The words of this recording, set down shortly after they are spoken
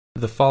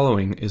The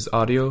following is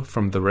audio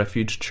from the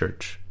Refuge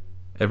Church.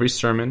 Every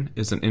sermon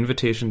is an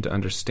invitation to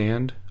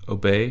understand,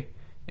 obey,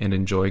 and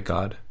enjoy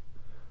God.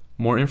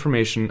 More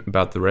information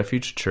about the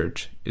Refuge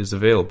Church is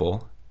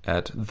available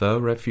at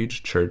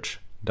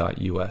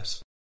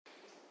therefugechurch.us.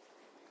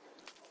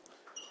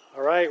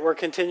 All right, we're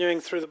continuing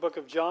through the book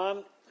of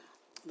John.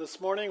 This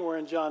morning we're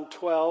in John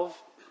 12.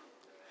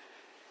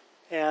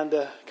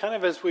 And kind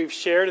of as we've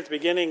shared at the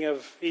beginning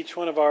of each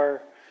one of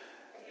our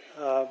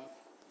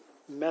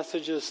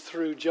messages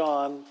through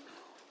John,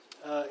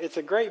 it's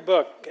a great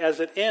book.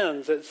 As it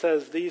ends, it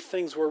says, "These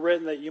things were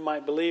written that you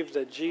might believe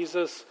that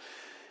Jesus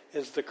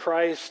is the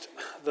Christ,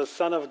 the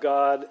Son of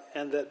God,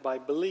 and that by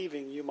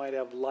believing you might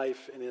have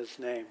life in his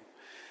name."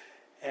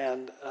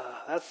 And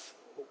that's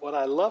what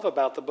I love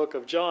about the book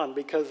of John,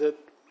 because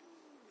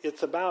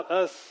it's about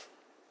us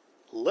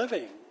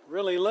living,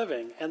 really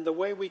living. And the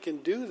way we can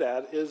do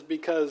that is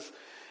because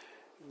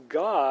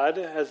God,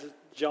 as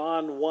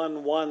John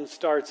 1:1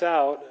 starts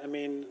out,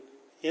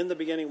 in the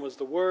beginning was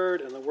the Word,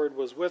 and the Word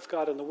was with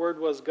God, and the Word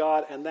was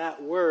God, and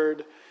that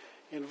Word,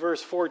 in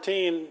verse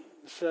 14,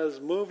 says,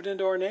 moved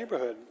into our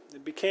neighborhood.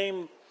 It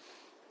became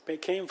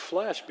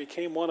flesh,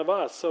 became one of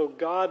us. So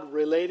God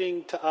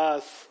relating to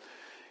us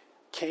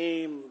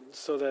came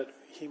so that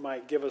he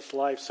might give us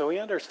life. So he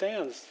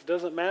understands. It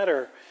doesn't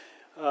matter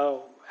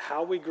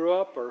how we grew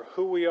up or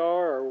who we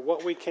are or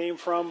what we came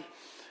from.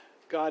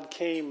 God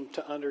came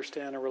to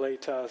understand and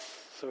relate to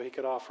us so he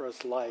could offer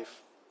us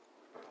life.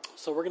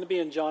 So we're going to be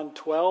in John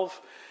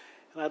 12,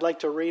 and I'd like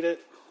to read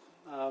it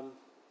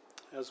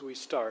as we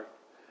start.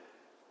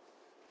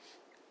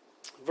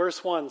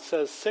 Verse 1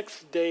 says,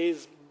 6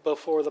 days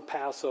before the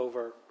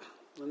Passover.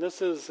 And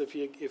this is, if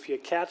you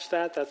catch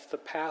that, that's the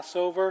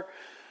Passover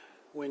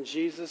when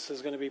Jesus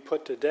is going to be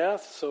put to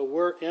death. So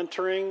we're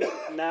entering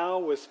now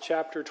with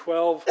chapter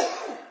 12,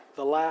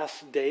 the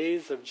last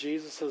days of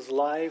Jesus'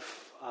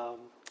 life,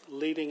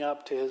 leading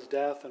up to his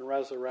death and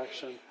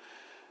resurrection.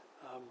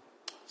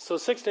 So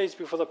 6 days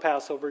before the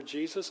Passover,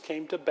 Jesus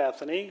came to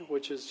Bethany,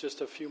 which is just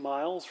a few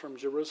miles from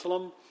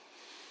Jerusalem,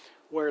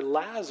 where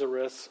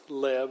Lazarus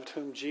lived,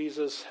 whom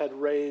Jesus had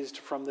raised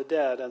from the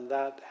dead. And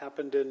that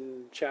happened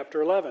in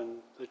chapter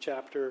 11, the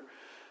chapter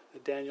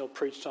that Daniel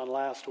preached on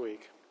last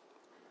week.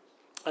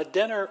 A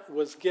dinner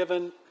was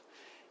given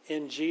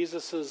in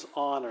Jesus'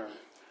 honor.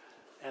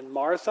 And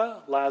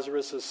Martha,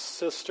 Lazarus'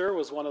 sister,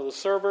 was one of the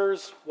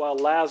servers, while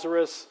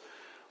Lazarus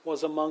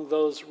was among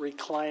those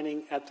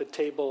reclining at the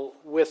table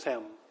with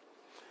him.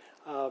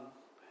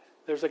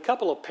 There's a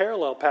couple of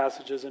parallel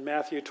passages in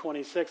Matthew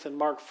 26 and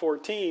Mark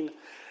 14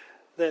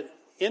 that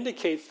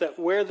indicates that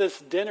where this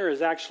dinner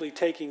is actually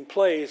taking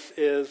place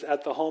is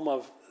at the home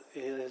of,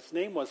 his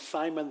name was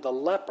Simon the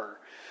leper.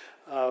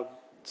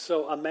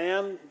 So a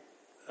man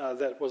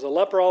that was a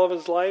leper all of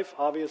his life,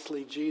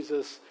 obviously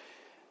Jesus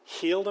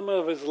healed him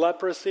of his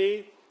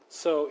leprosy,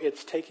 so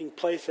it's taking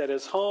place at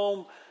his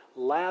home.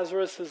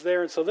 Lazarus is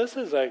there, and so this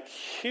is a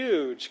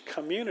huge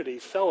community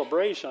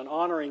celebration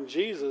honoring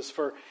Jesus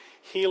for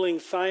healing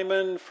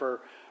Simon,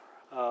 for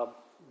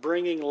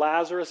bringing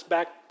Lazarus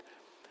back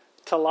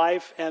to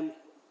life. And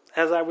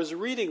as I was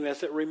reading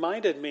this, it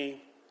reminded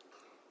me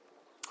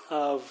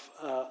of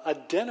a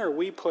dinner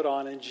we put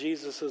on in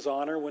Jesus'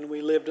 honor when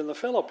we lived in the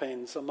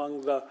Philippines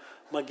among the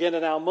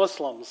Maguindanao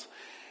Muslims.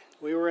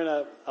 We were in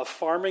a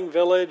farming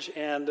village,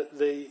 and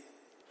the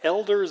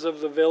elders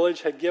of the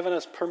village had given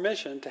us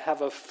permission to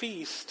have a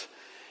feast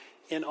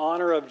in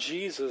honor of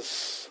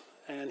Jesus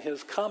and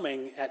his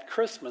coming at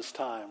Christmas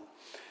time.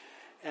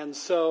 And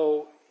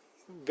so,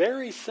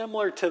 very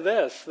similar to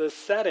this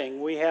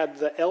setting, we had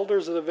the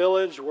elders of the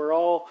village were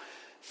all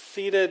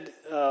seated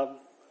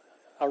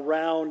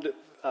around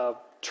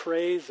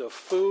trays of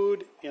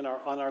food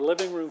on our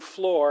living room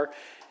floor,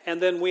 and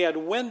then we had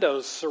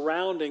windows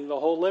surrounding the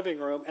whole living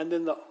room, and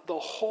then the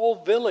whole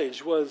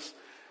village was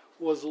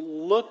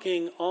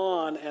looking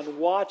on and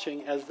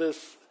watching as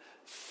this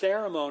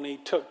ceremony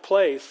took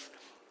place,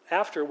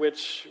 after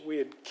which we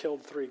had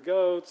killed 3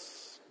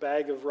 goats,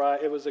 bag of rice.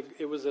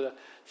 It was a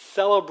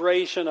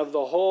celebration of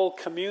the whole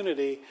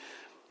community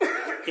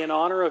in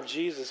honor of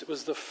Jesus. It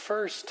was the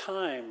first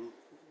time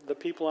the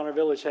people in our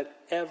village had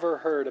ever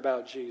heard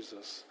about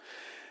Jesus.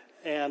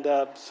 And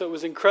so it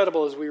was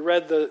incredible as we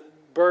read the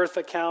birth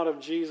account of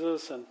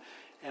Jesus and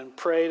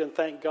prayed and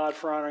thanked God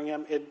for honoring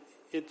him.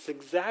 It's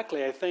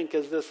exactly, I think,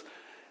 as this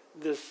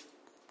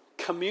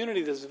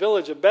community, this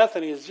village of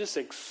Bethany is just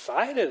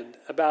excited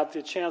about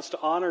the chance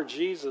to honor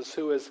Jesus,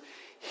 who has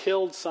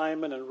healed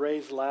Simon and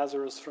raised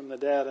Lazarus from the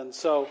dead. And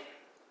so,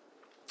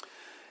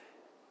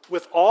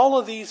 with all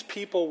of these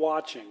people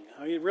watching,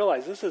 you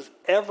realize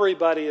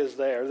everybody is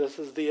there. This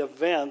is the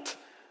event.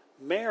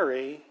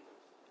 Mary,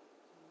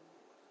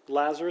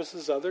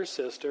 Lazarus' other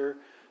sister,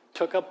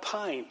 took a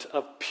pint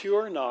of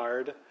pure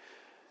nard,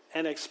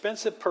 an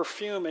expensive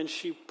perfume, and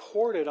she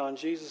poured it on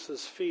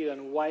Jesus' feet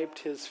and wiped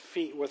his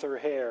feet with her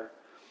hair.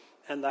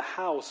 And the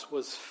house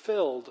was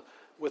filled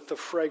with the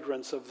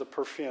fragrance of the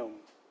perfume.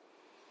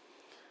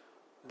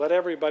 But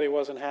everybody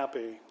wasn't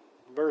happy.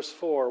 Verse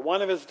 4,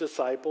 one of his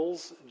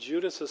disciples,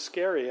 Judas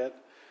Iscariot,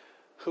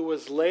 who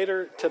was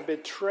later to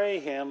betray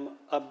him,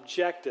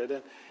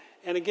 objected.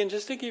 And again,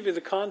 just to give you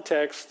the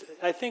context,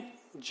 I think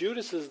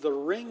Judas is the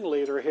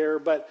ringleader here,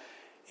 but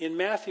in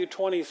Matthew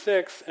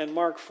 26 and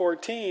Mark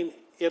 14,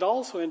 it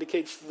also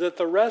indicates that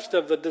the rest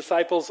of the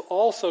disciples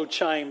also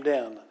chimed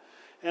in.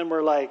 And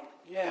were like,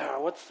 yeah,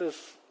 what's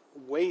this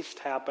waste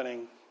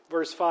happening?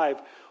 Verse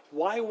 5,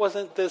 why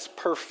wasn't this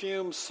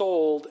perfume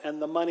sold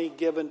and the money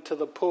given to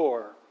the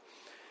poor?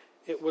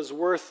 It was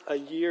worth a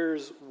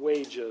year's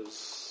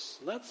wages.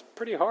 That's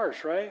pretty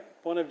harsh, right?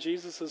 One of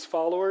Jesus'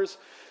 followers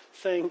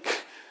saying,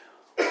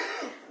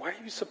 why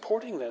are you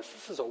supporting this?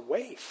 This is a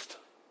waste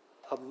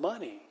of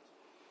money.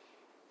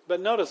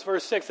 But notice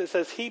verse 6, it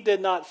says, he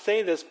did not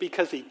say this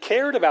because he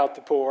cared about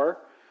the poor,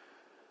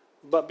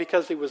 but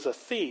because he was a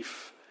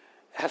thief.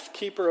 As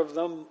keeper of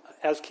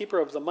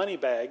the money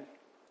bag,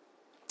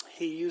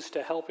 he used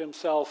to help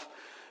himself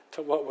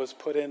to what was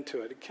put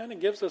into it. It kind of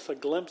gives us a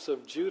glimpse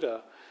of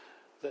Judas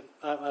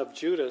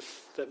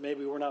that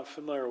maybe we're not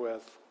familiar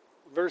with.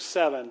 Verse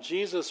 7,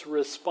 Jesus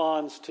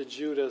responds to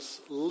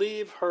Judas,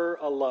 leave her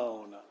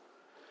alone.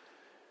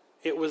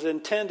 It was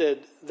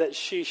intended that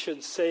she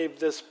should save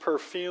this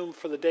perfume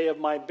for the day of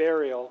my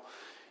burial.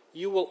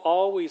 You will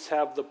always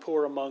have the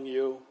poor among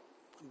you,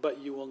 but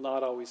you will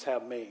not always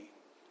have me.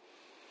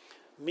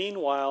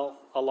 Meanwhile,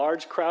 a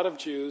large crowd of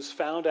Jews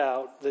found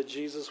out that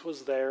Jesus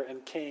was there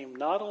and came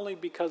not only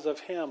because of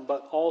him,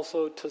 but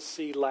also to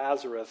see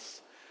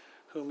Lazarus,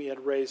 whom he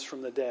had raised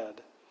from the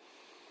dead.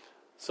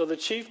 So the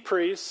chief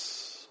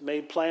priests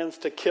made plans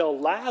to kill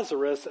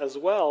Lazarus as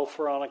well,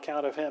 for on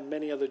account of him,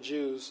 many of the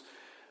Jews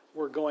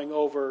were going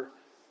over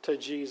to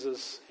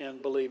Jesus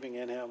and believing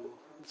in him.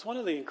 It's one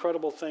of the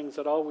incredible things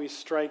that always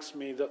strikes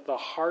me, that the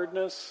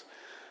hardness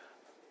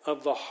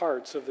of the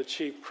hearts of the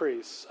chief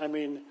priests. I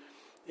mean,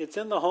 it's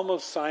in the home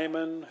of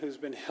Simon, who's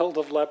been healed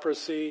of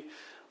leprosy.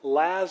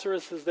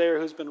 Lazarus is there,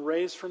 who's been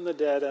raised from the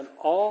dead, and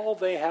all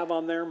they have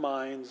on their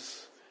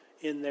minds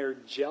in their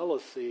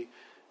jealousy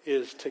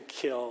is to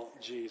kill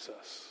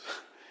Jesus.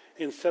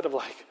 Instead of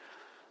like,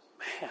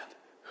 man,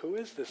 who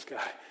is this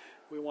guy?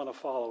 We want to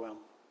follow him.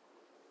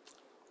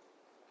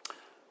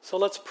 So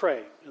let's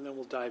pray, and then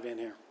we'll dive in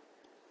here.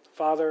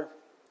 Father,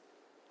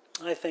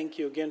 I thank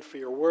you again for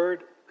your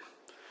word.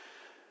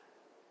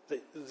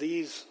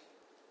 These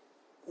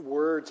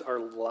words are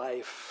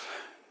life,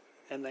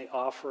 and they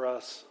offer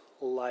us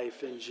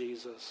life in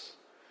Jesus.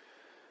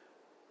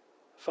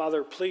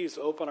 Father, please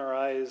open our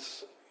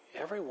eyes,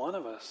 every one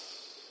of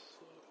us,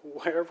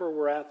 wherever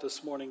we're at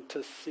this morning,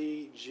 to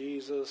see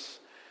Jesus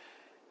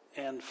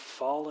and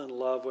fall in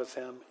love with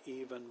him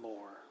even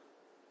more.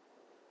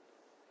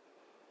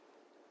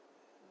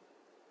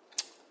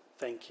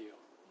 Thank you.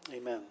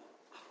 Amen.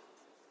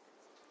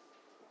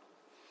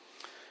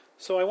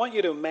 So I want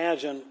you to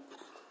imagine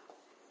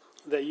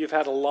that you've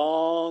had a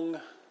long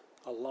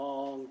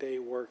day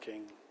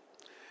working.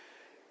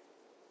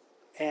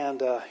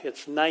 And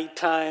it's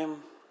nighttime.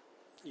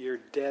 You're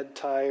dead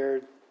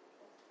tired.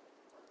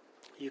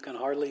 You can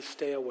hardly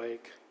stay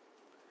awake.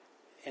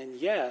 And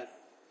yet,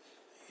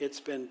 it's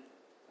been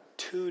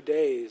 2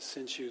 days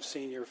since you've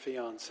seen your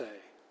fiancée.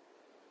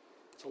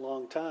 It's a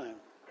long time.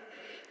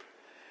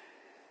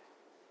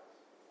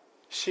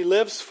 She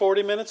lives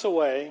 40 minutes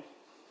away.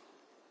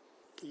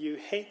 You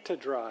hate to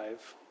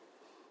drive.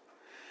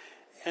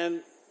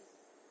 And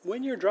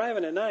when you're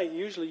driving at night,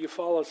 usually you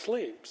fall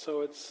asleep.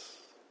 So it's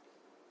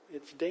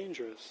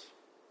dangerous.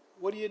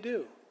 What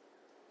do?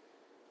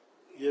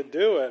 You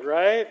do it,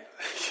 right?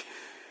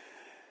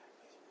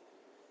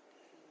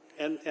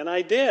 and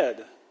I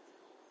did.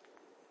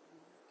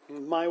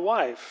 My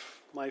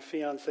wife, my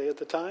fiancée at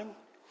the time,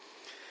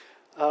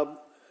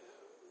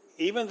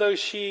 even though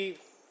she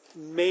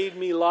made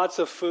me lots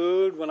of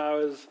food when I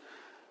was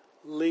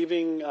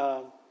leaving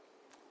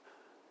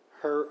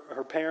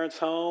her parents'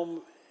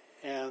 home,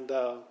 and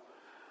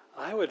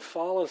I would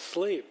fall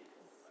asleep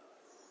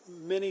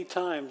many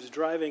times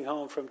driving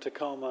home from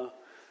Tacoma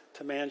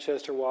to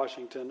Manchester,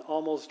 Washington.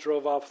 Almost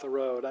drove off the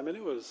road. I mean,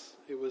 it was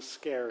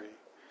scary.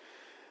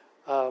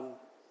 Why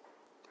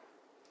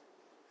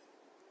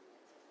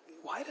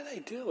did I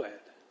do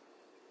it?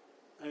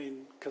 I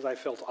mean, because I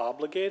felt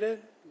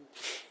obligated?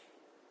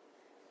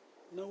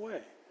 No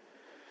way.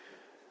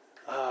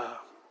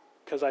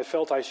 Because I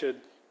felt I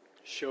should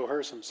show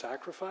her some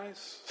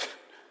sacrifice?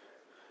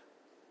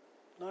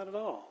 Not at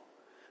all.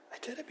 I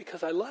did it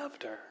because I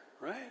loved her,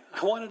 right?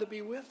 I wanted to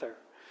be with her.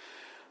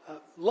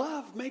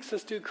 Love makes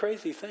us do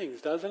crazy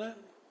things, doesn't it?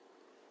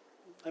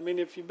 I mean,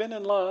 if you've been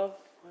in love,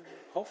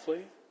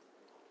 hopefully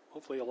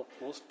a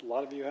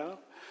lot of you have,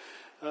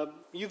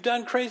 you've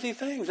done crazy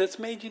things. It's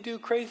made you do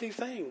crazy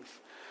things.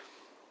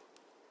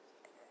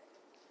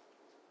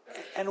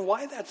 And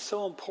why that's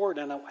so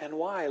important, and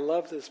why I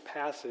love this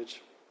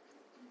passage,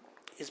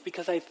 is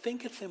because I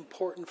think it's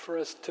important for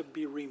us to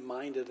be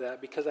reminded of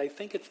that, because I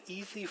think it's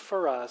easy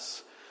for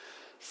us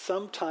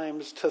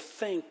sometimes to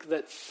think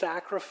that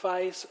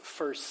sacrifice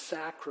for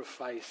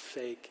sacrifice's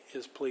sake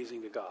is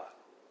pleasing to God.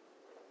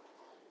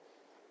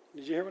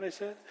 Did you hear what I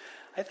said?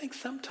 I think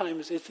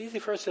sometimes it's easy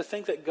for us to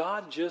think that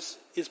God just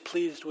is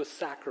pleased with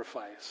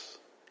sacrifice.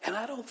 And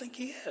I don't think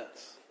he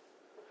is.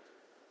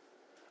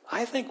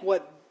 I think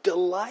what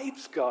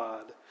delights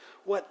God,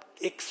 what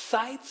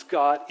excites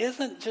God,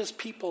 isn't just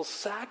people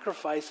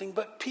sacrificing,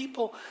 but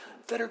people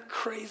that are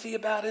crazy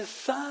about his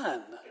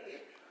son.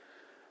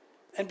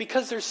 And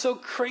because they're so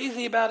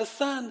crazy about his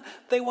son,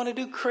 they want to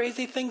do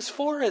crazy things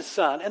for his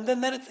son. And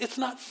then it's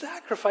not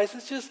sacrifice,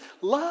 it's just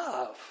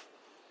love.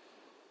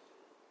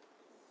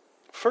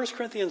 1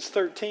 Corinthians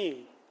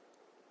 13,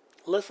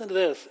 listen to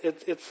this.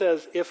 It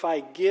says, if I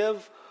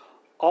give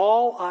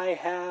all I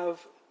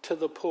have to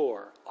the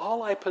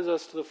all I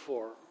possess to the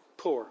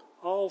poor,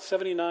 all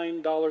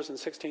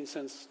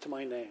 $79.16 to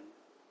my name.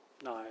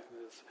 No,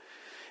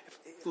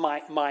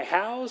 my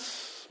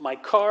house, my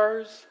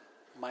cars,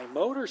 my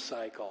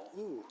motorcycle,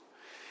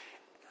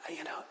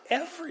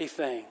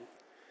 everything.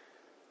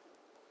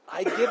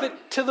 I give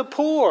it to the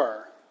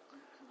poor.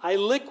 I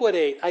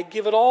liquidate. I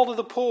give it all to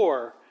the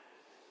poor.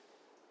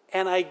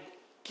 And I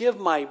give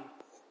my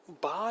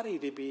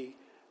body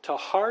to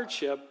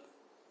hardship.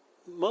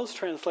 Most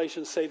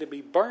translations say to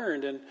be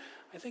burned. And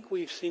I think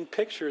we've seen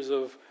pictures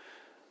of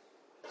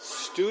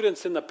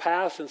students in the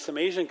past in some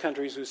Asian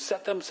countries who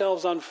set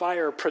themselves on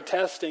fire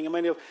protesting. I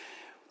mean,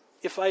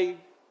 if I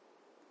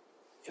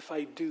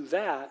do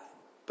that,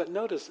 but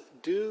notice,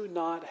 do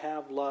not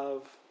have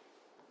love,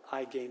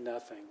 I gain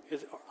nothing.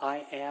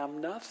 I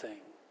am nothing.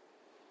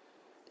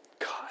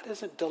 God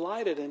isn't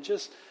delighted in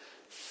just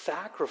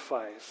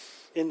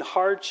sacrifice, in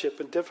hardship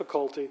and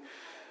difficulty.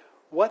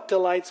 What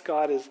delights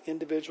God is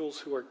individuals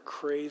who are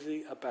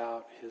crazy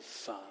about his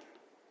son.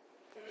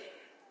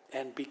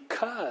 And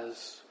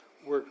because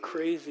we're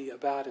crazy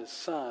about his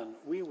son,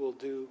 we will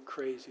do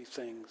crazy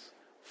things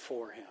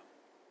for him.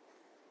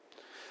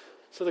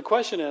 So the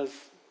question is,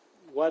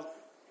 what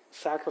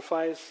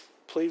sacrifice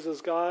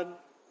pleases God?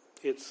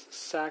 It's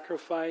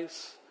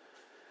sacrifice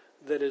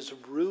that is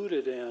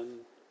rooted in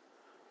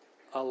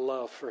a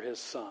love for his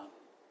son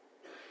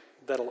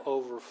that'll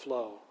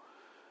overflow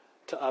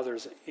to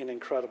others in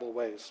incredible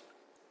ways.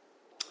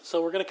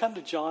 So we're going to come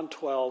to John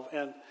 12,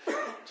 and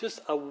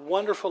just a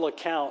wonderful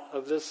account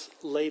of this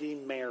lady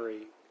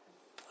Mary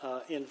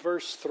in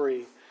verse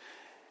 3.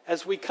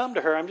 As we come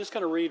to her, I'm just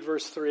going to read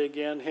verse 3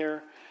 again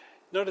here.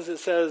 Notice it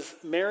says,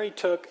 Mary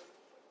took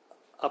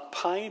a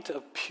pint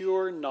of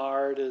pure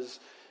nard as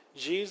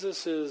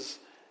Jesus is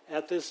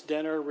at this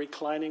dinner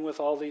reclining with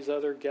all these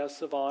other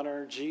guests of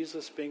honor,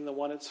 Jesus being the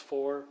one it's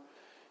for.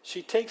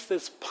 She takes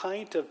this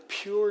pint of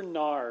pure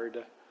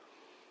nard,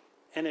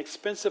 an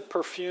expensive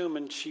perfume,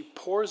 and she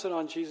pours it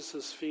on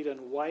Jesus' feet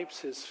and wipes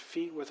his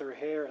feet with her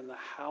hair, and the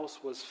house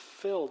was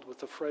filled with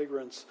the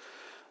fragrance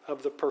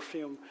of the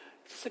perfume.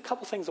 Just a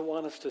couple things I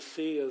want us to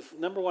see is,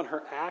 number one,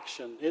 her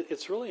action.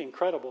 It's really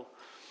incredible.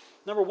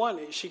 Number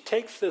one, she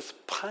takes this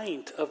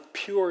pint of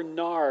pure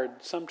nard.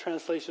 Some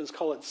translations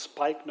call it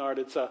spikenard.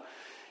 It's a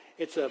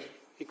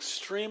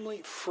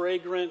extremely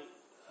fragrant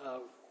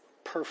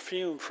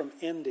perfume from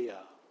India.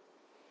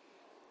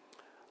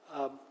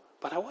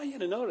 But I want you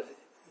to notice,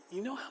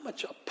 you know how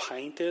much a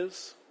pint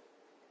is?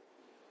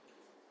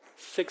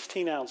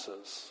 16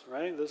 ounces,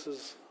 right? This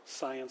is a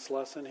science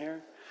lesson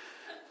here.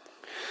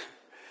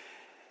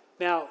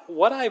 Now,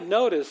 what I've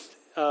noticed,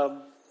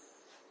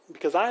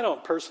 because I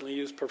don't personally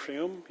use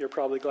perfume, you're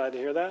probably glad to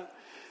hear that.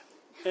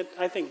 And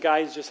I think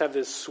guys just have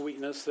this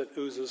sweetness that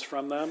oozes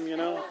from them, We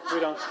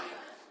don't.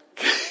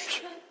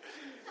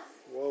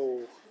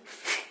 Whoa.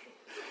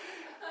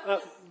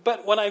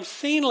 But when I've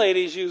seen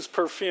ladies use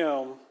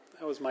perfume,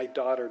 that was my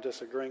daughter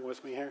disagreeing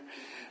with me here.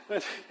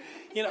 But,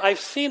 I've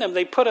seen them.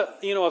 They put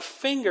a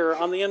finger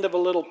on the end of a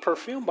little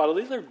perfume bottle.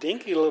 These are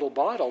dinky little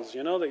bottles,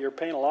 that you're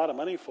paying a lot of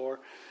money for.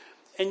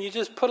 And you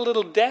just put a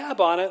little dab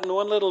on it, and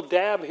one little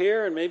dab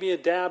here, and maybe a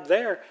dab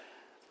there.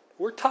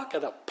 We're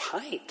talking a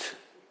pint.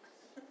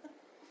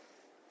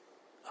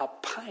 A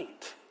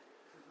pint.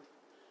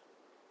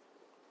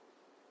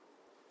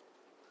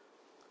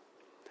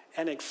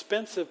 An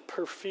expensive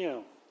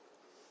perfume.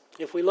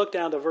 If we look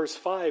down to verse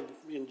 5,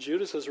 in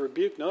Judas's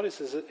rebuke,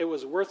 notice it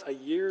was worth a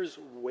year's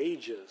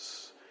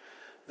wages.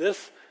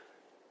 This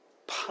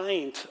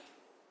pint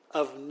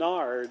of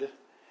nard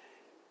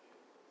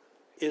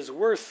is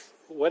worth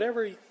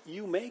whatever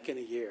you make in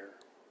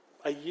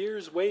a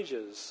year's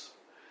wages.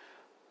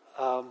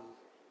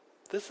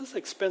 This is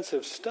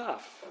expensive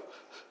stuff.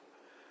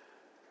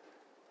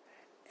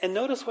 And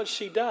notice what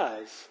she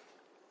does.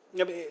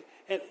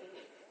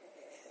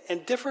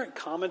 And different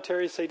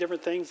commentaries say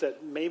different things,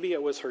 that maybe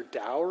it was her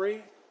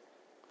dowry,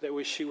 that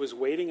she was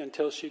waiting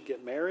until she'd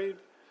get married.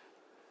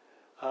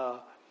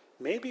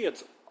 Maybe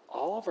it's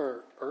all of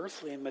her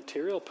earthly and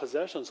material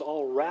possessions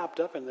all wrapped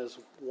up in this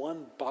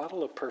one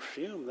bottle of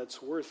perfume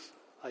that's worth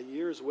a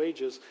year's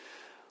wages.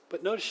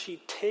 But notice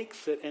she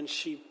takes it and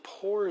she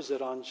pours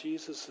it on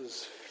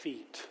Jesus'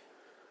 feet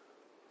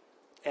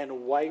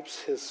and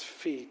wipes his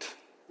feet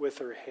with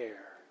her hair.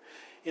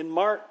 In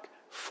Mark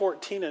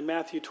 14 and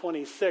Matthew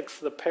 26,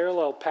 the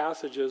parallel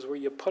passages where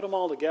you put them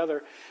all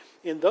together,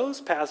 in those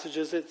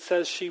passages it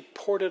says she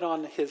poured it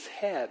on his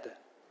head.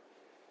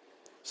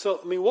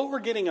 So, I mean, what we're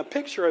getting a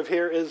picture of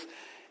here is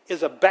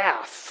a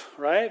bath,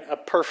 right? A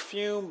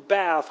perfume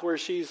bath where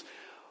she's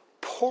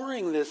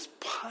pouring this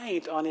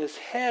pint on his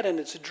head and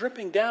it's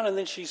dripping down, and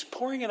then she's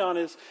pouring it on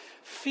his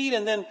feet,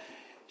 and then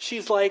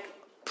she's like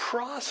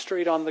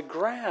prostrate on the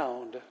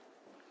ground,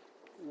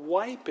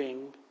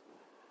 wiping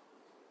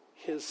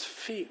his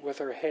feet with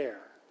her hair.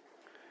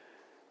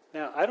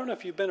 Now, I don't know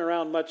if you've been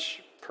around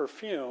much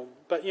perfume,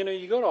 but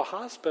you go to a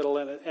hospital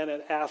and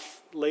it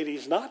asks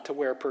ladies not to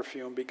wear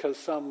perfume because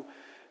some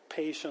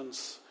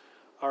patients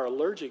are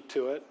allergic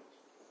to it.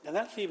 And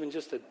that's even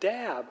just a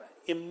dab.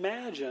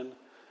 Imagine,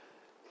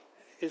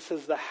 it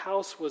says the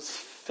house was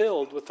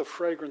filled with the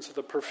fragrance of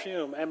the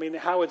perfume. I mean,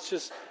 how it's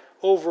just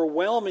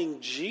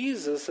overwhelming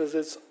Jesus as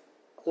it's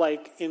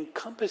like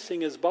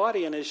encompassing his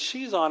body, and as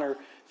she's on her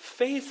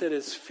face at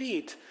his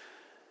feet,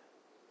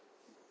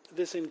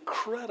 this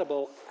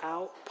incredible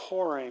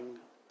outpouring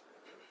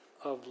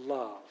of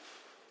love.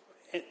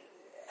 And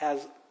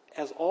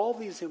as all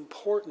these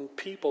important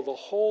people, the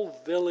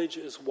whole village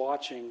is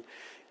watching.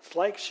 It's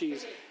like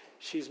she's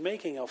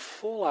making a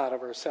fool out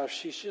of herself.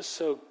 She's just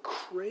so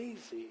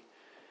crazy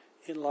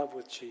in love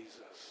with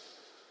Jesus.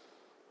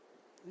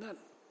 Isn't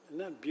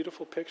that a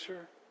beautiful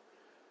picture?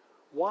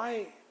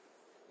 Why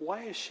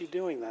is she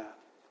doing that?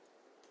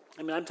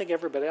 I mean, I think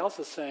everybody else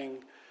is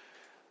saying,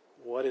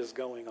 what is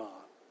going on?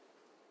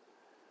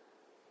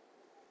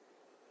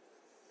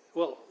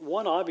 Well,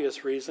 one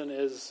obvious reason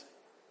is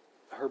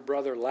her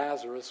brother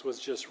Lazarus was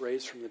just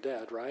raised from the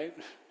dead, right?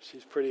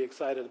 She's pretty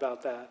excited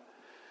about that.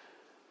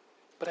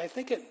 But I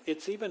think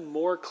it's even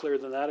more clear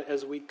than that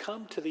as we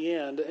come to the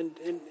end.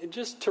 And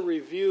just to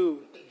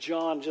review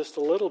John just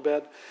a little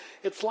bit,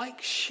 it's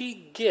like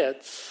she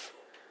gets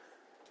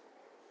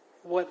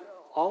what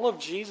all of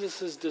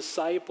Jesus'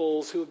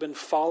 disciples who have been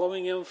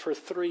following him for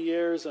 3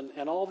 years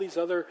and all these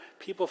other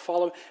people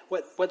follow,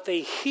 what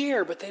they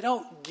hear but they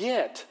don't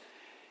get.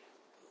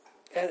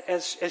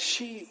 As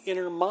she in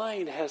her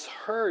mind has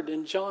heard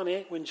in John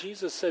 8 when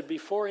Jesus said,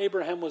 before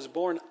Abraham was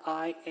born,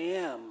 I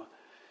am.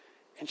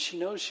 And she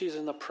knows she's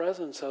in the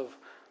presence of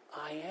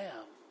I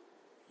am,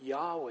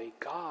 Yahweh,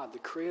 God, the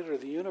creator of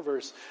the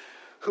universe,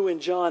 who in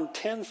John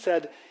 10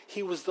 said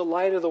he was the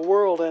light of the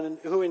world, and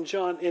who in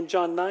John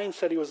 9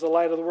 said he was the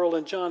light of the world,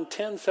 and John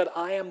 10 said,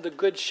 I am the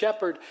good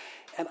shepherd,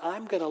 and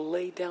I'm going to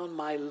lay down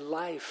my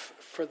life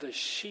for the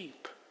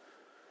sheep.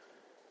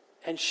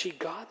 And she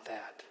got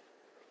that.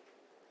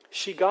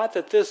 She got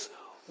that this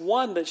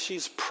one that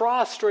she's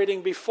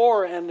prostrating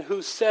before and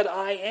who said,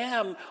 I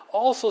am,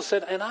 also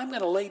said, and I'm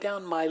going to lay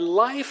down my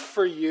life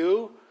for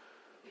you.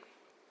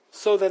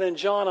 So that in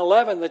John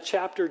 11, the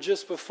chapter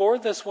just before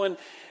this one,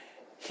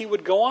 he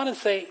would go on and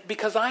say,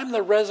 because I'm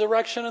the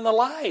resurrection and the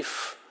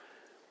life.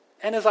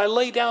 And as I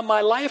lay down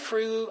my life for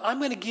you, I'm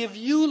going to give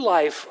you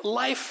life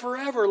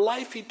forever,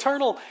 life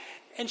eternal.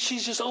 And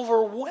she's just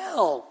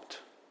overwhelmed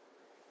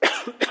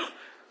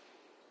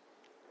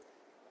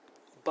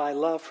by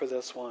love for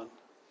this one.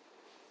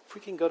 If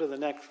we can go to the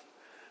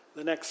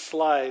next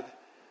slide,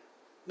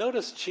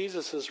 notice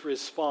Jesus'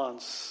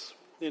 response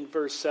in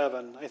verse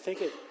 7. I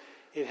think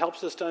it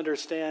helps us to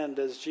understand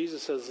as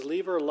Jesus says,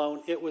 leave her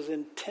alone. It was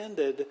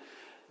intended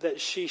that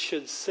she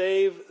should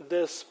save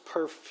this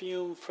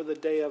perfume for the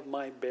day of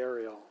my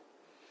burial.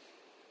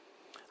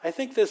 I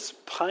think this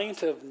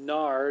pint of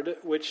nard,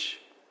 which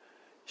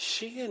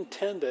she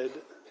intended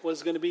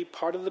was going to be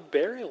part of the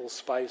burial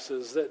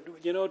spices that,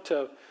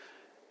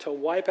 to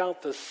wipe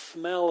out the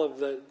smell of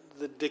the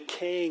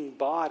decaying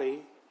body.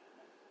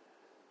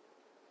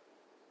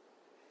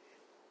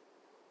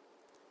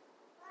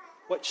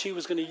 What she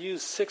was going to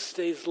use 6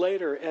 days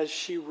later as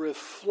she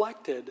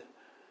reflected,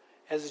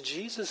 as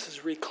Jesus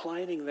is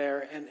reclining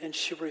there, and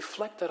she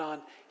reflected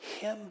on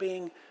him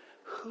being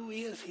who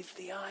he is. He's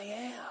the I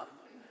am.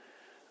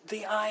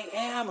 The I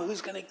am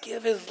who's going to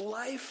give his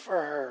life for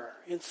her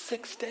in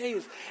 6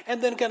 days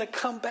and then going to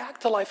come back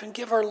to life and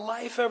give her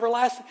life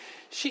everlasting.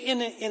 She,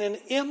 in an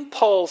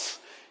impulse,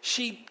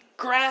 she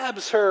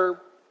grabs her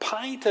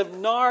pint of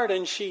nard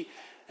and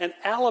an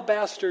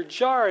alabaster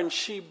jar, and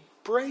she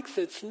breaks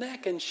its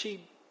neck and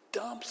she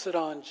dumps it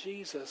on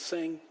Jesus,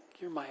 saying,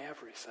 you're my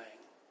everything.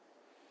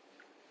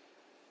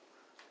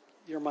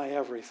 You're my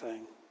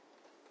everything.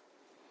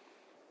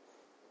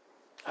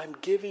 I'm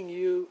giving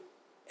you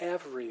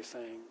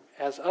everything.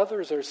 As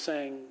others are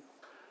saying,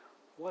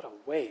 what a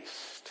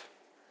waste.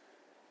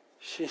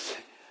 She's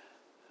saying,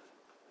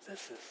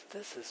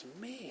 this is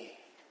me.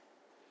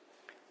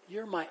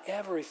 You're my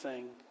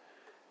everything,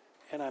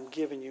 and I'm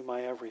giving you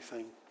my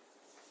everything.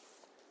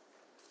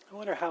 I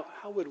wonder how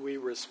would we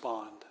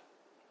respond?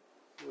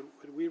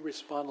 Would we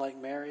respond like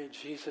Mary?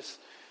 Jesus,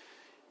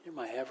 you're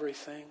my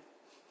everything.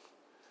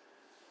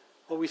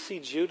 Well, we see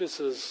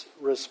Judas's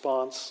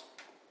response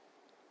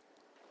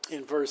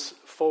in verse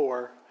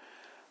 4.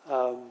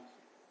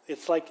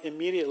 It's like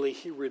immediately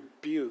he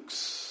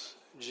rebukes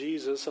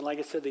Jesus. And like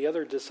I said, the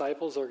other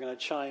disciples are going to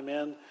chime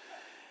in.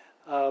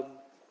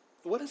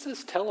 what does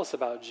this tell us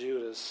about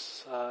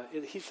Judas?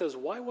 He says,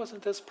 why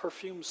wasn't this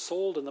perfume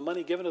sold and the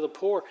money given to the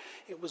poor?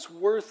 It was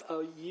worth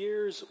a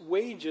year's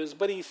wages.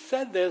 But he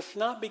said this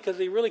not because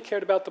he really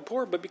cared about the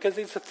poor, but because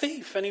he's a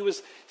thief and he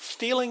was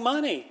stealing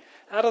money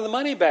out of the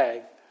money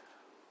bag.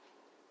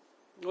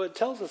 Well, it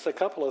tells us a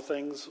couple of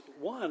things.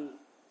 One,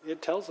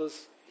 it tells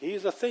us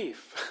he's a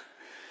thief,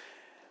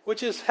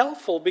 which is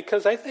helpful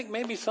because I think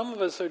maybe some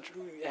of us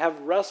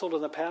have wrestled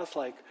in the past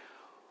like,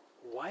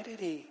 why did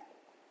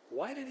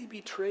he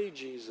betray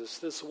Jesus,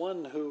 this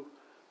one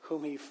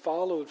whom he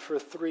followed for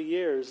 3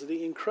 years?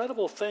 The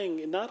incredible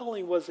thing, not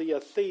only was he a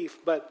thief,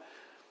 but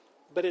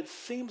it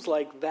seems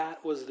like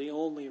that was the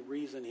only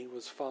reason he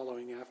was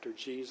following after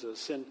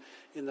Jesus. And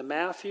in the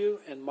Matthew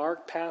and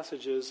Mark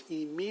passages,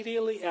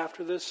 immediately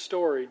after this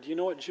story, do you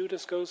know what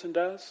Judas goes and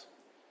does?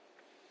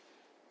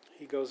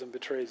 He goes and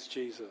betrays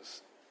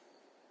Jesus.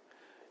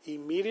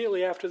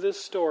 Immediately after this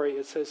story,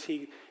 it says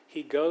he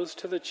goes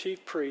to the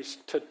chief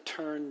priest to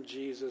turn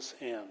Jesus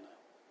in.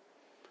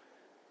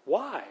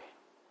 Why?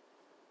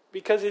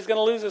 Because he's going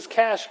to lose his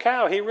cash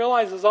cow. He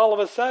realizes all of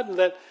a sudden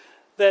that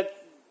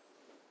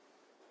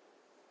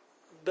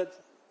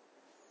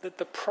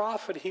the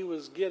profit he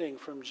was getting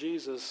from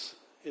Jesus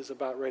is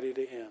about ready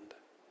to end.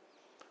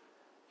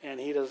 And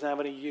he doesn't have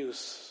any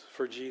use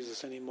for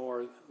Jesus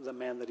anymore, the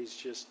man that he's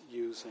just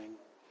using.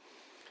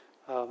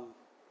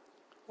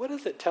 What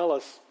does it tell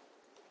us?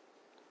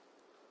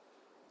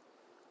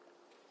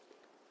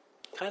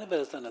 Kind of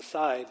as an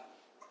aside,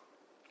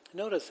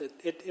 notice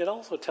it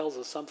also tells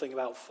us something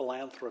about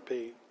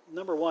philanthropy.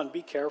 Number one,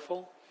 be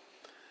careful,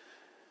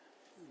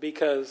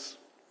 because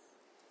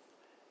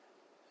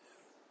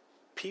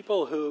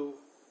people who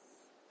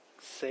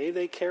say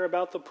they care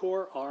about the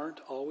poor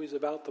aren't always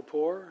about the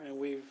poor.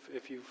 And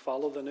if you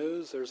follow the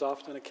news, there's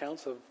often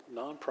accounts of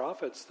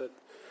nonprofits that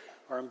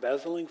are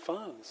embezzling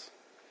funds.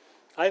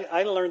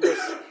 I learned this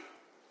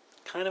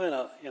kind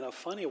of in a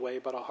funny way,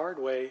 but a hard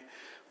way,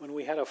 when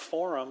we had a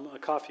forum, a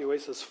Coffee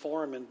Oasis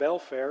forum in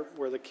Belfair,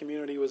 where the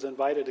community was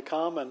invited to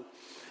come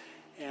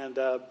and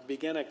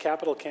begin a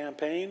capital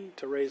campaign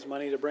to raise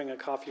money to bring a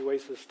Coffee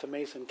Oasis to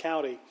Mason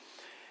County.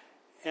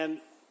 And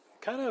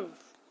kind of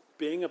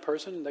being a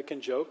person that can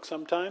joke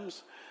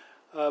sometimes,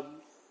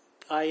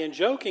 I in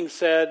joking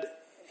said,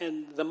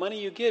 and the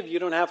money you give, you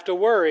don't have to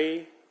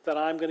worry that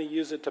I'm going to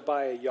use it to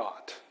buy a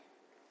yacht.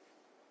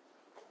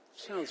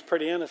 Sounds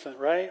pretty innocent,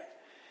 right?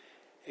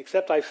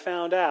 Except I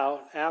found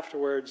out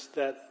afterwards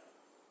that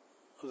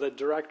the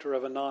director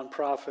of a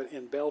nonprofit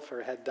in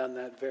Belfair had done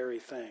that very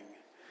thing.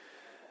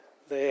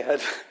 They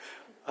had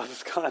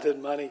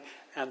absconded money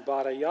and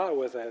bought a yacht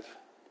with it.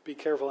 Be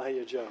careful how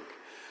you joke.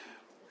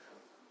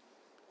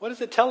 What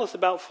does it tell us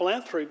about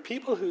philanthropy?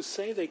 People who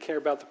say they care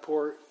about the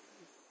poor,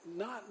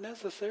 not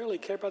necessarily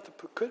care about the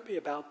poor, could be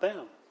about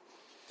them.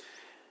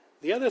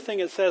 The other thing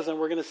it says, and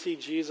we're going to see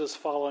Jesus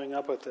following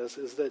up with this,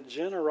 is that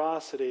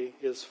generosity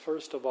is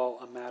first of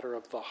all a matter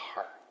of the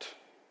heart.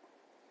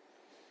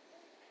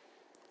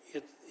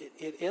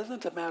 It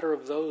isn't a matter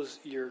of those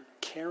you're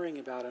caring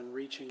about and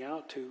reaching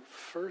out to,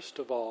 first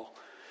of all,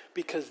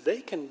 because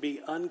they can be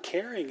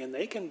uncaring and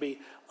they can be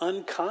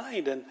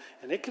unkind and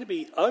it can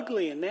be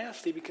ugly and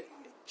nasty. Because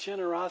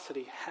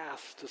generosity has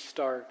to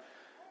start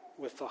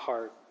with the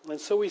heart. And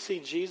so we see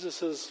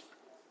Jesus's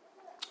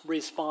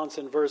response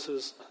in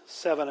verses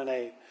 7 and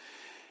 8.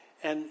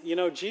 And you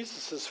know,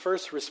 Jesus'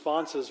 first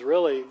response is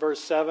really, verse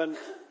 7,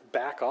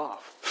 back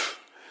off.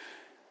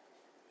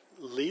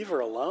 Leave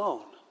her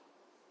alone.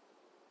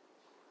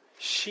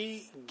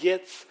 She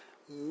gets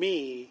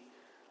me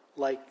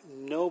like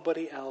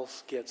nobody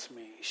else gets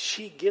me.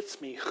 She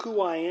gets me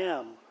who I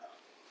am,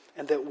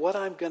 and that what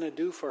I'm going to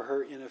do for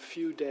her in a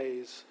few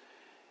days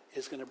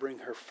is going to bring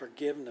her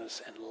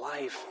forgiveness and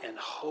life and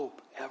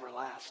hope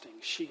everlasting.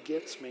 She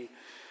gets me.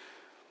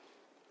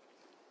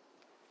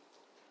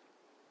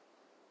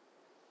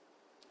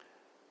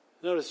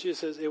 Notice Jesus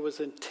says, it was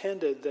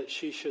intended that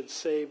she should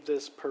save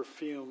this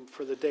perfume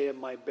for the day of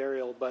my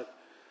burial, but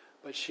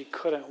she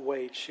couldn't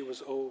wait. She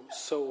was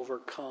so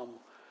overcome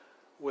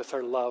with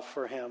her love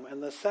for him.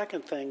 And the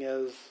second thing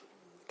is,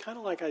 kind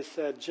of like I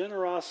said,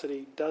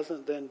 generosity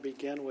doesn't then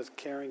begin with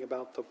caring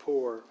about the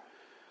poor,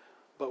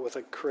 but with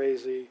a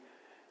crazy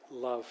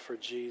love for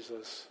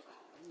Jesus.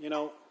 You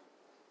know,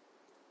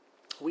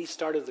 we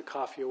started the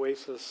Coffee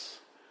Oasis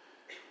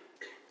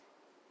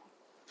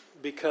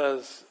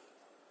because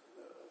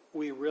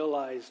we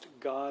realized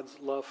God's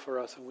love for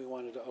us and we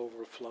wanted to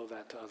overflow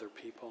that to other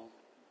people.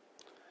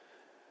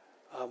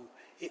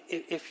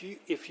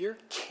 If your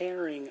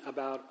caring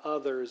about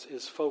others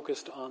is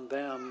focused on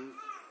them,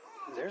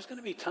 there's going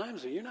to be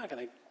times where you're not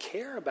going to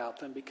care about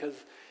them because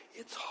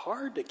it's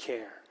hard to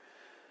care.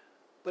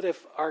 But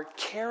if our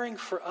caring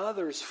for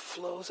others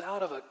flows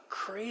out of a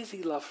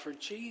crazy love for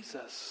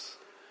Jesus,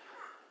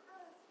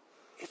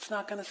 it's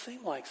not going to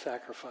seem like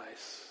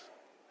sacrifice,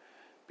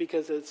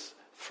 because it's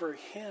for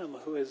him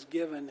who has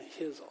given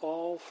his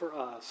all for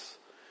us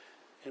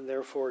and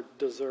therefore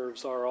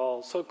deserves our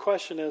all. So the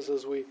question is,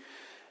 as we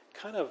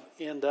kind of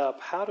end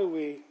up, how do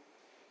we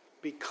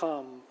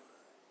become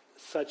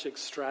such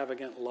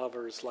extravagant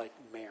lovers like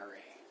Mary.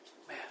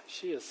 Man,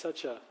 she is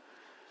such a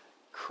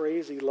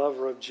crazy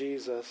lover of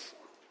Jesus.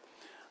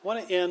 I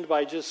want to end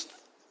by just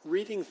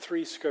reading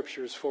 3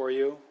 scriptures for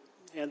you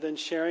and then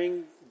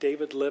sharing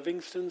David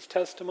Livingstone's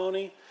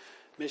testimony,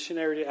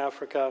 missionary to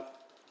Africa,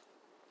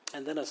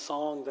 and then a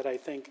song that I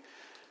think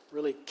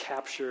really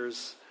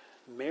captures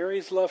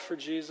Mary's love for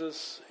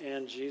Jesus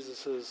and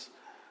Jesus'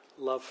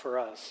 love for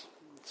us.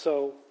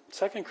 So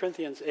 2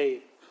 Corinthians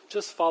 8,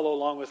 just follow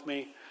along with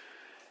me.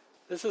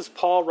 This is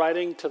Paul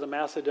writing to the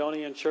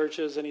Macedonian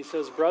churches, and he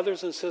says,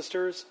 brothers and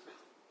sisters,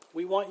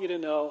 we want you to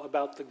know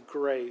about the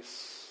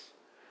grace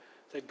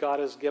that God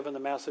has given the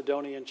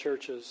Macedonian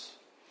churches.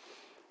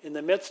 In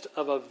the midst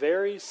of a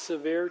very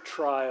severe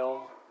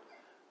trial,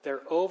 their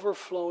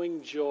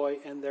overflowing joy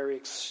and their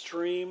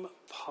extreme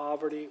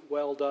poverty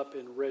welled up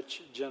in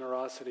rich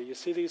generosity. You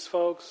see these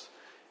folks?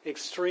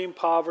 Extreme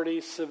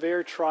poverty,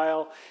 severe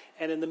trial,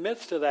 and in the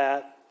midst of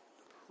that,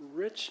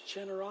 rich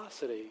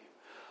generosity.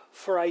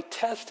 For I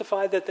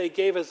testify that they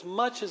gave as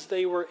much as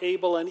they were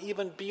able and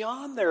even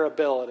beyond their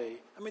ability.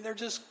 I mean, they're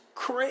just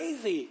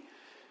crazy.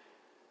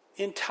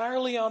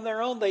 Entirely on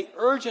their own, they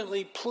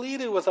urgently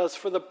pleaded with us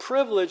for the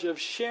privilege of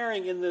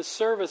sharing in this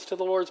service to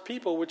the Lord's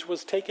people, which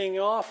was taking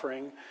an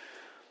offering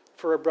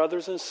for our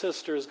brothers and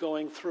sisters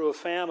going through a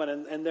famine.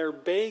 And they're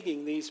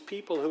begging these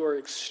people who are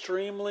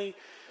extremely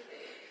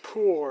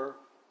poor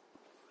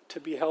to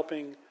be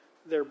helping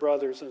their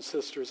brothers and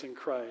sisters in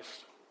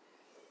Christ.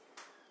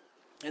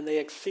 And they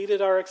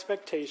exceeded our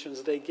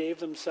expectations. They gave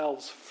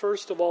themselves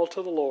first of all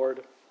to the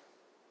Lord,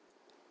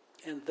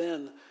 and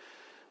then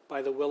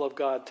by the will of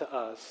God to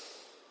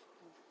us.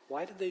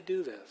 Why did they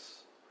do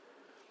this?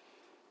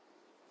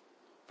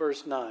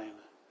 Verse 9.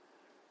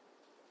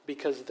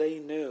 Because they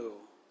knew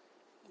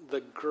the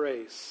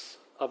grace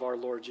of our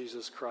Lord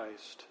Jesus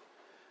Christ,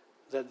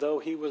 that though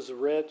he was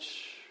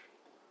rich,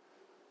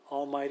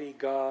 Almighty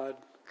God,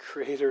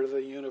 creator of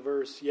the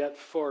universe, yet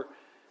for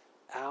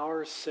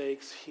our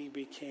sakes he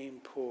became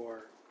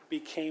poor,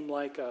 became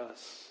like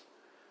us,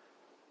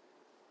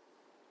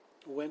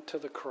 went to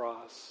the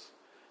cross,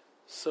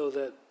 so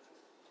that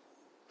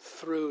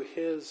through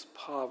his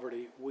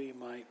poverty we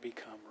might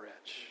become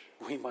rich.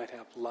 We might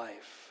have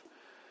life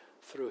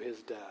through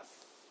his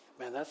death.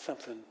 Man, that's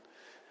something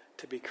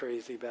to be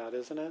crazy about,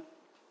 isn't it?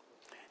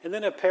 And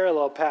then a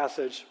parallel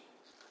passage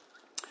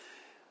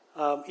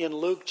in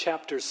Luke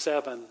chapter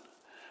 7.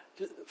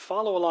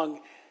 Follow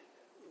along.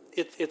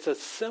 It's a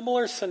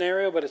similar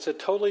scenario, but it's a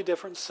totally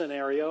different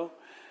scenario.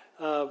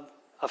 A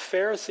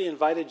Pharisee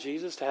invited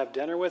Jesus to have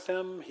dinner with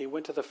him. He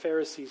went to the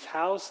Pharisee's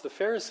house. The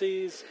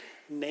Pharisee's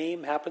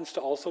name happens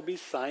to also be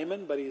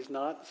Simon, but he's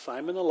not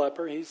Simon the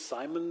leper. He's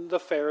Simon the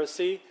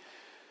Pharisee.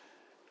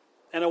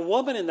 And a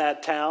woman in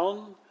that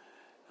town,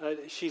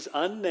 she's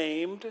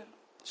unnamed.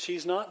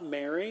 She's not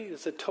Mary.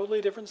 It's a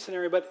totally different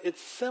scenario, but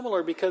it's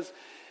similar because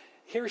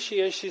here she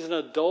is. She's an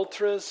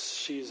adulteress.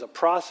 She's a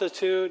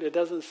prostitute. It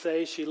doesn't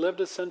say she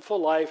lived a sinful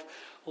life.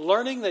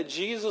 Learning that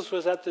Jesus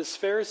was at this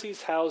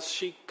Pharisee's house,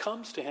 she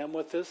comes to him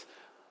with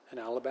an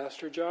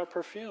alabaster jar of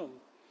perfume.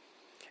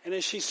 And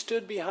as she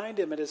stood behind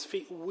him at his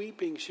feet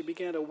weeping, she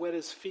began to wet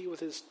his feet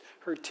with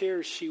her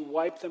tears. She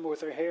wiped them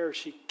with her hair.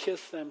 She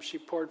kissed them. She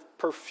poured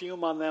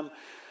perfume on them.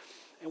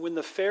 And when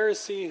the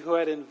Pharisee who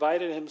had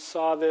invited him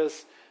saw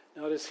this,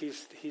 notice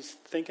he's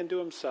thinking to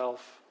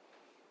himself,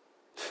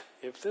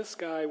 if this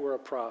guy were a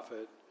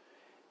prophet,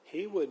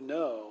 he would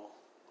know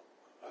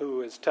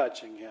who is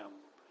touching him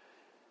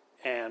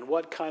and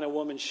what kind of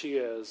woman she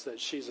is, that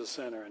she's a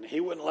sinner, and he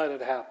wouldn't let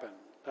it happen.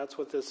 That's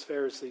what this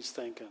Pharisee's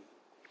thinking.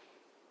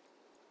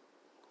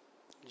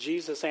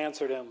 Jesus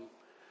answered him,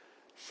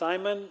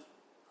 Simon,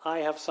 I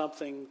have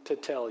something to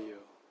tell you.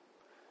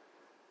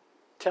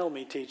 Tell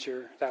me,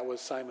 teacher. That was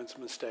Simon's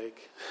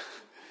mistake.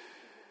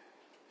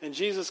 And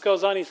Jesus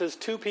goes on, he says,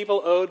 2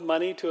 people owed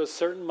money to a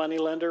certain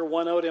moneylender.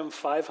 One owed him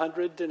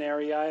 500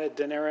 denarii. A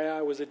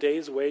denarii was a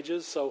day's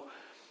wages, so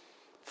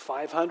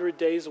 500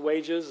 days'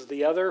 wages.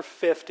 The other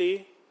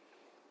 50.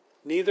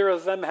 Neither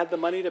of them had the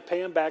money to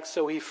pay him back,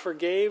 so he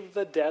forgave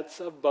the debts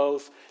of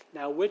both.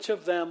 Now, which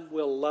of them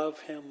will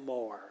love him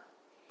more?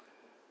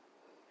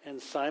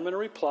 And Simon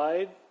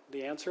replied,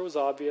 the answer was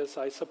obvious,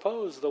 I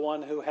suppose, the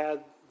one who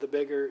had the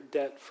bigger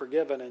debt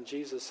forgiven. And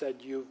Jesus said,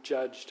 you've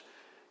judged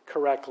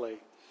correctly.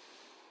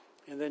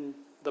 And then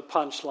the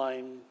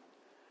punchline.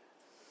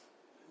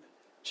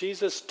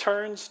 Jesus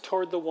turns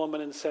toward the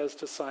woman and says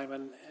to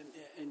Simon,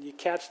 and you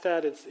catch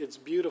that, it's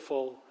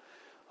beautiful.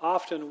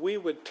 Often we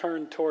would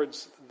turn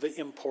towards the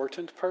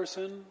important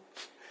person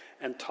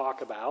and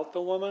talk about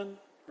the woman,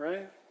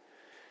 right?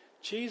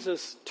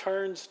 Jesus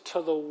turns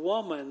to the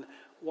woman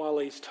while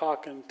he's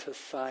talking to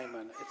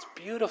Simon. It's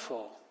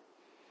beautiful.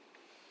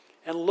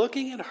 And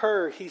looking at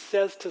her, he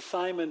says to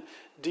Simon,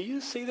 do you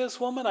see this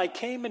woman? I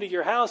came into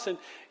your house and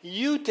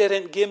you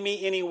didn't give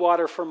me any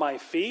water for my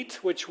feet,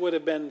 which would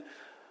have been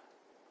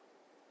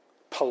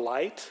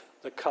polite,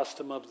 the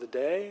custom of the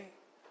day.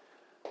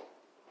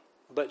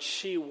 but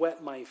she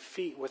wet my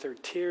feet with her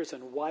tears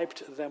and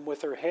wiped them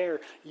with her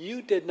hair.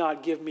 You did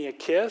not give me a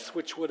kiss,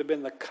 which would have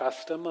been the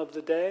custom of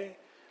the day.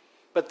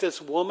 But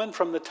this woman,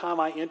 from the time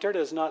I entered,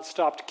 has not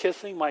stopped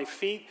kissing my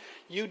feet.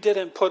 You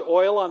didn't put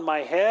oil on my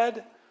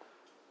head,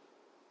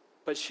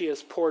 but she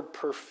has poured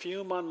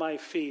perfume on my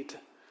feet.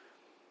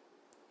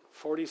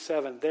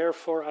 47,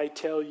 therefore I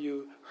tell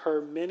you,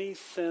 her many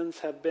sins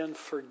have been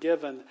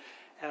forgiven,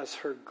 as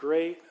her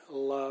great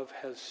love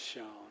has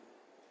shown.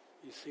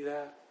 You see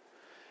that?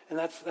 And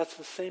that's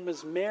the same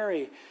as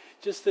Mary.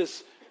 Just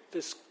this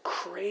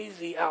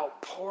crazy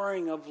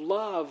outpouring of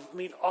love. I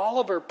mean, all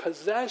of her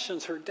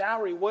possessions, her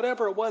dowry,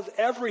 whatever it was,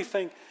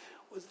 everything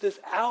was this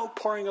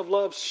outpouring of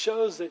love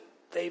shows that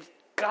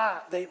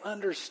they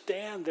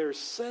understand their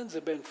sins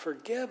have been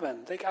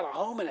forgiven. They got a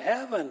home in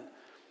heaven.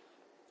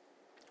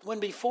 When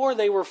before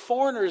they were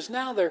foreigners,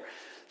 now they're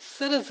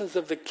citizens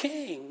of the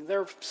King.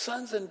 They're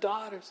sons and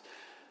daughters.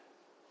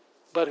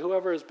 But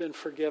whoever has been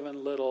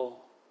forgiven little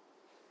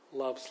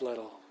loves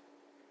little.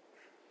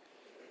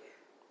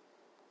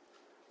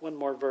 One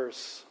more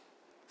verse.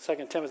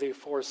 2 Timothy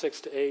 4,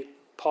 6-8.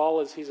 Paul,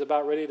 as he's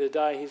about ready to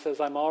die, he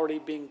says, I'm already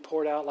being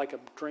poured out like a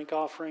drink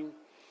offering.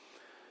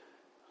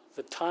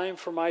 The time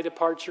for my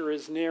departure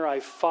is near.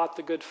 I've fought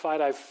the good fight.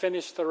 I've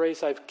finished the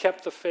race. I've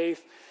kept the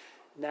faith.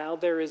 Now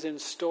there is in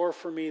store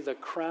for me the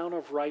crown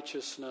of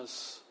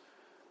righteousness,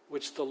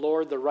 which the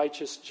Lord, the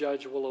righteous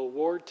judge, will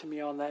award to me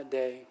on that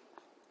day.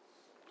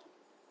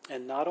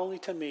 And not only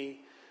to me,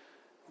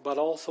 but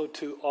also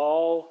to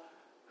all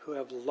who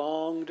have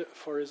longed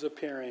for his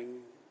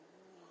appearing.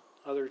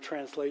 Other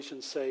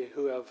translations say,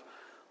 who have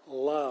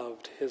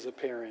loved his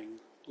appearing,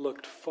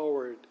 looked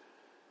forward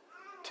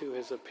to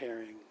his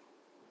appearing.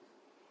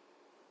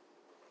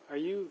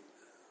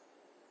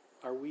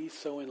 Are we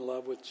so in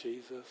love with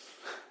Jesus?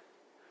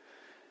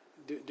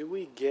 Do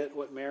we get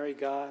what Mary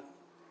got?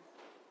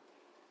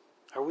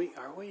 Are we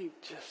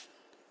just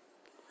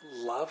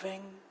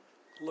loving,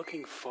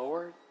 looking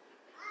forward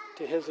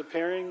to his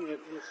appearing?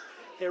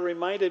 It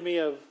reminded me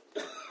of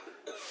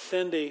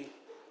Cindy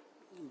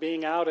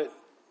being out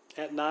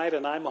at night,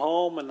 and I'm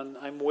home, and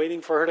I'm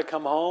waiting for her to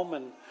come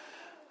home,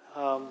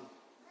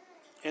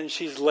 and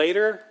she's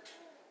later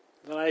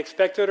than I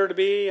expected her to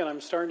be, and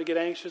I'm starting to get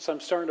anxious. I'm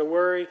starting to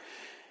worry.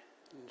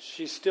 And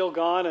she's still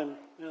gone, and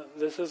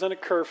this isn't a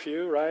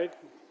curfew, right?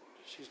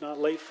 She's not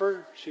late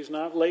for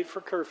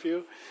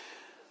curfew.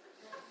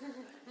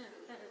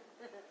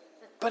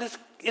 But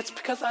it's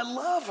because I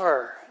love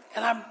her,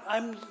 and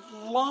I'm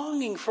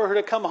longing for her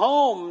to come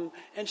home,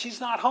 and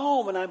she's not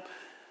home, and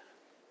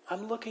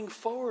I'm looking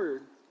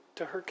forward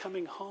to her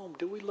coming home.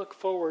 Do we look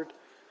forward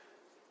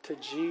to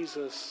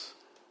Jesus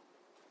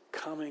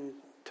coming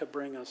to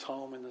bring us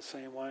home in the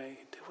same way?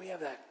 Do we have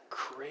that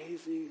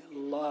crazy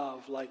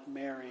love like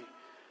Mary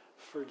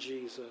for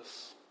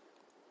Jesus?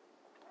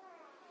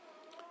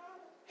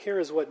 Here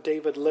is what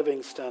David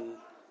Livingstone,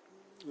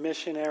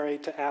 missionary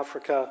to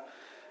Africa,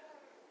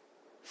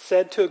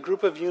 said to a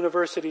group of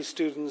university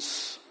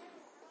students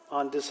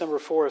on December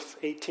 4th,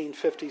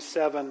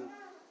 1857,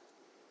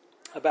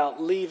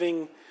 about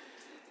leaving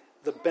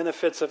the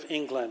benefits of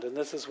England. And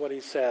this is what he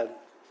said.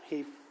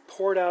 He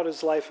poured out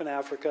his life in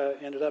Africa,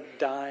 ended up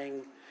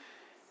dying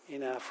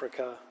in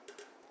Africa.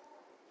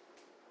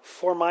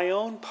 For my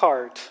own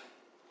part,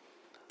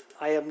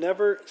 I have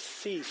never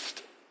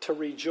ceased to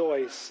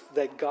rejoice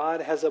that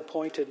God has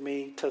appointed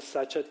me to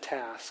such a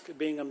task,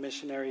 being a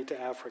missionary to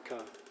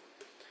Africa.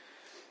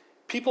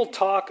 People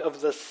talk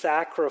of the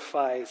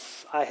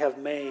sacrifice I have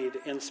made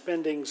in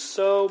spending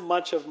so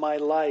much of my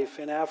life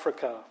in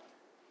Africa.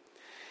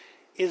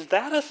 Is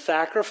that a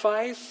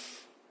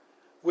sacrifice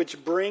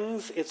which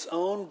brings its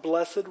own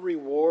blessed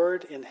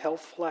reward in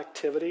healthful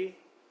activity,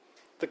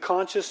 the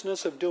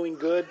consciousness of doing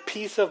good,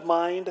 peace of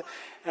mind,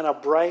 and a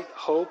bright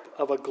hope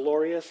of a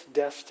glorious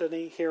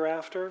destiny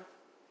hereafter?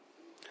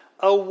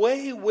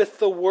 Away with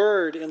the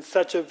word in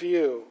such a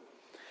view,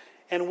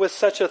 and with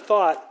such a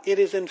thought, it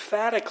is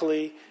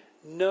emphatically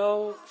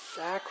no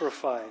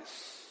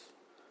sacrifice.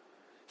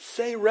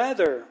 Say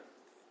rather,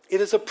 it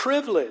is a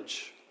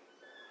privilege.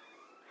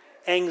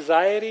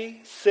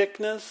 Anxiety,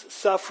 sickness,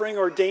 suffering,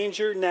 or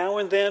danger now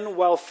and then,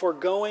 while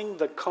foregoing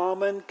the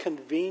common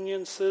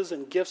conveniences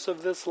and gifts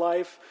of this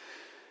life,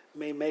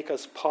 may make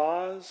us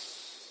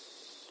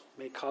pause,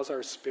 may cause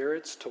our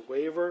spirits to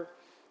waver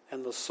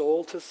and the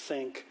soul to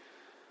sink.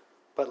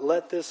 But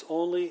let this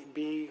only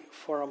be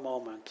for a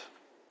moment.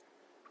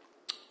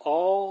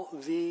 All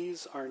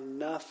these are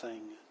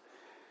nothing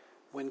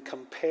when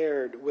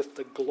compared with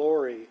the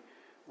glory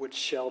which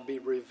shall be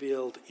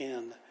revealed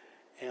in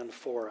and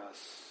for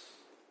us.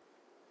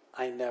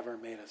 I never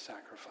made a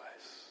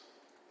sacrifice.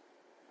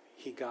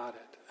 He got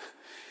it.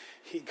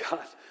 He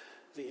got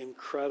the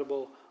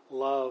incredible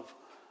love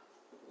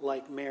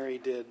like Mary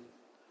did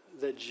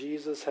that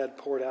Jesus had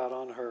poured out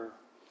on her,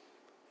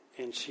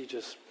 and she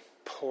just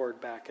poured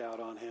back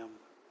out on him.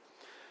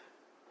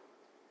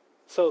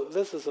 So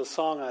this is a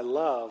song I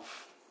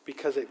love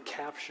because it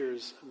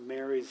captures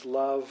Mary's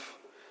love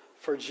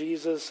for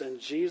Jesus and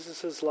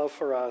Jesus' love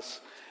for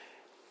us.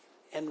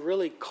 and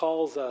really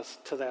calls us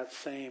to that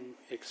same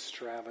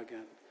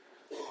extravagant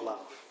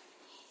love.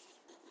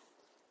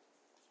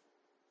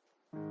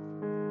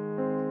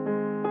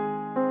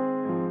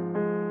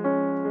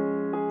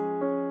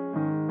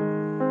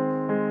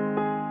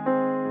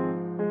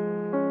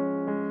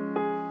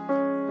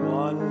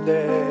 One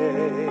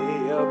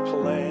day a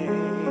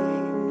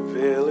plain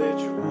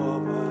village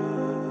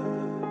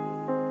woman,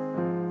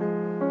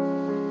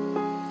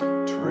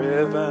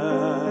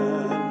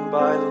 driven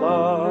by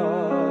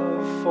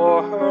love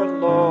for her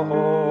Lord,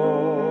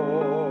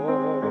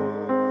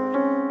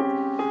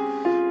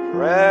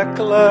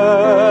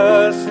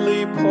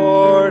 recklessly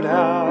poured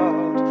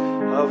out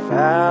a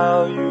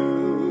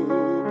valuable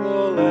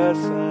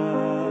lesson,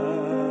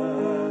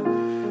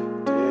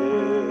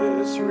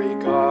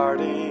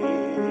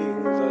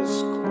 disregarding the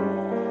scorn.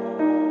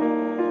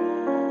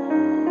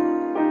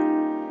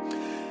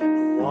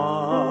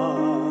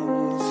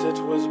 Once it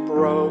was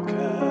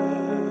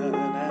broken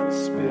and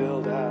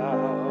spilled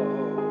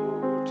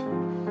out,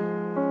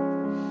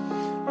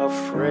 a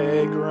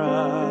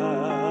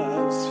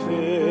fragrance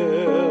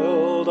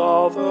filled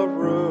all the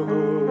room,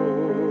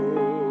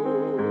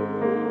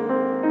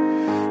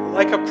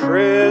 like a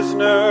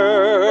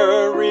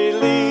prisoner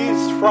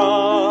released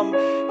from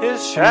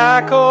his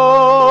shackles,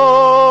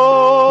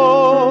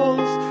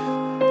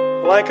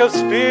 like a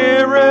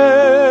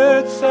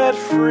spirit set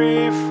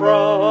free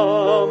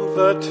from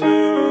the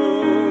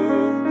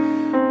tomb,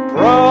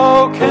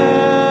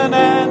 broken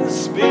and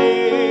spilled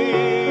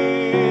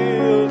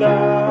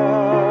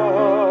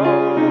out,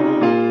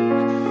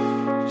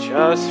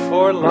 just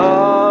for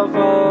love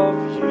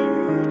of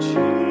you,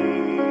 Jesus,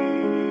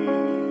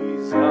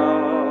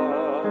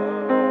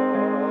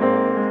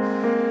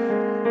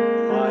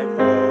 my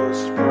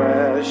most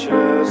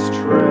precious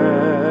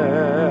treasure,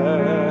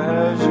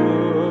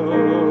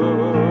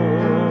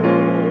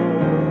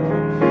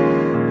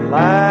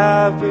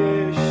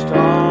 lavished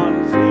on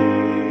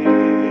thee,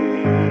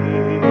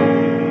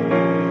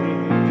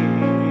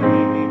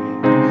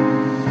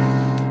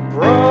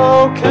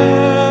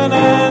 broken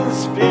and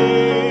spilled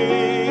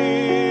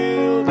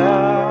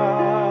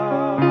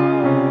out,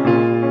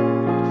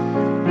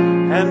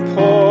 and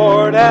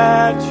poured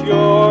at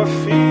your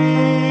feet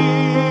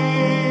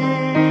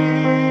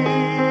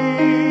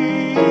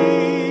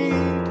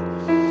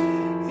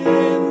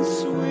in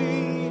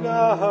sweet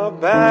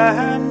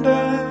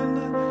abandon.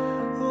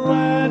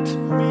 Let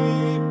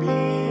me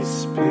be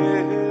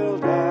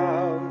spilled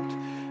out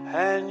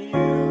and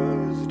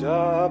used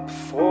up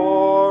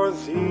for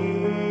thee.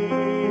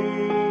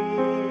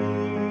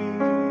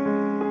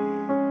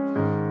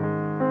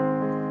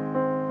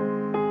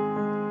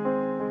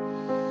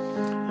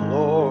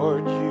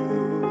 Lord,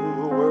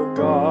 you were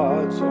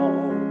God's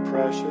own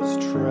precious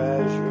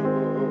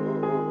treasure,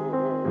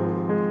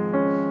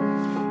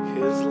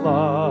 His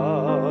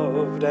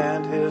loved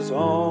and His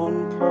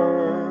own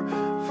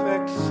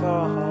perfect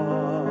Son,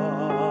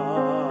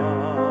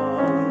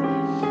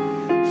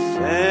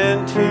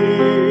 sent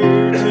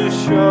here to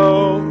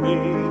show me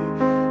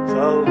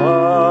the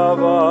love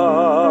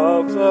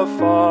of the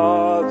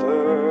Father.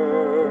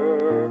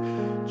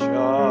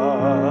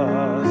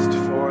 Just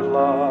for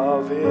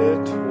love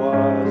it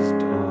was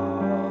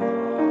done.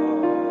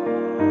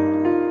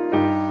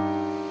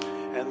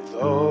 And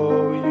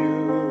though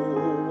you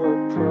were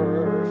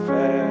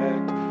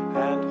perfect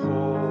and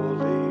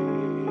holy,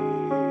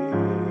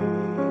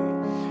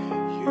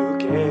 you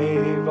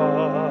gave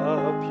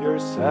up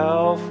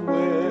yourself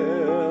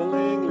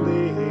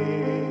willingly.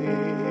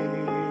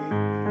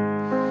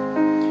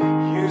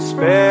 You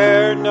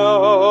spared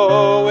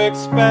no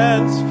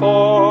expense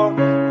for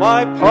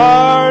my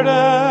pardon.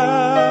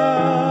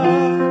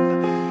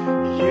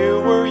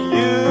 You were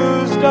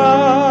used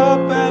up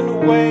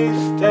and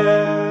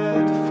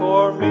wasted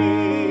for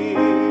me,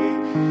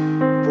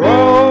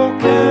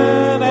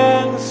 broken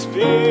and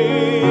spilled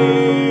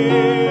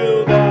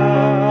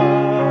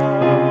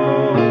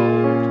out,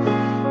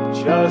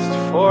 just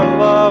for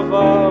love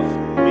of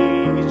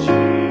me, Jesus.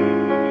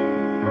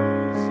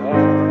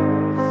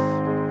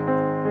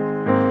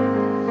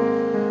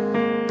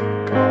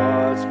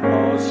 God's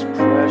most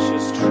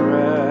precious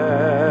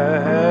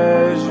treasure.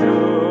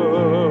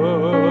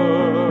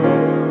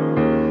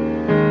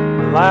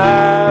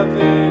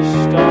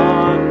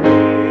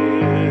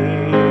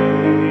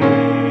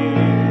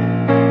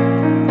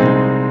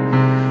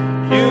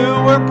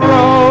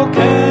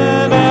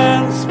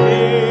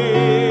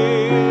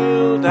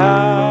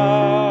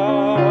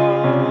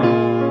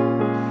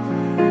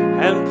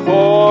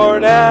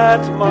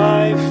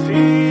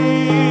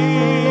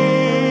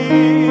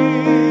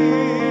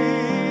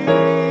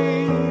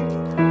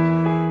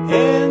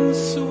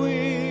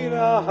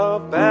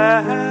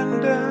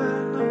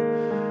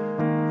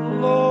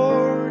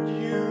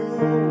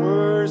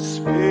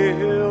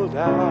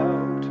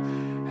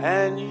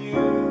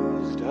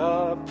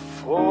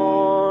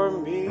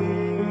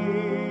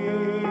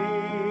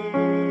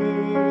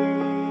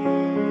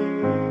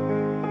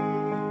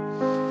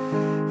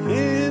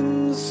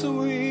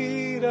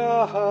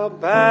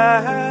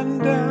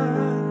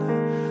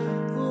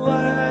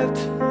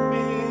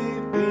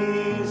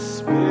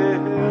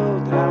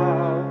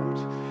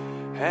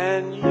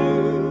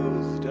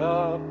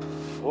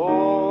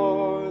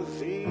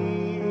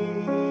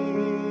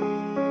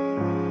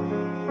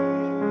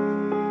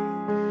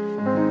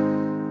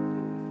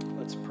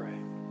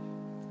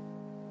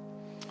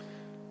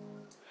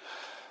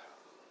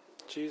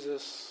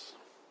 Jesus,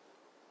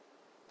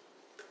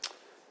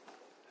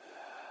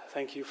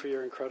 thank you for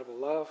your incredible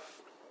love.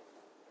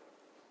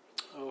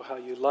 Oh, how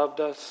you loved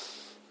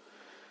us.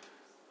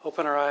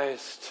 Open our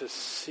eyes to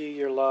see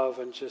your love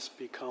and just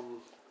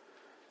become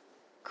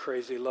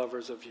crazy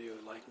lovers of you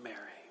like Mary.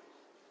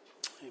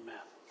 Amen.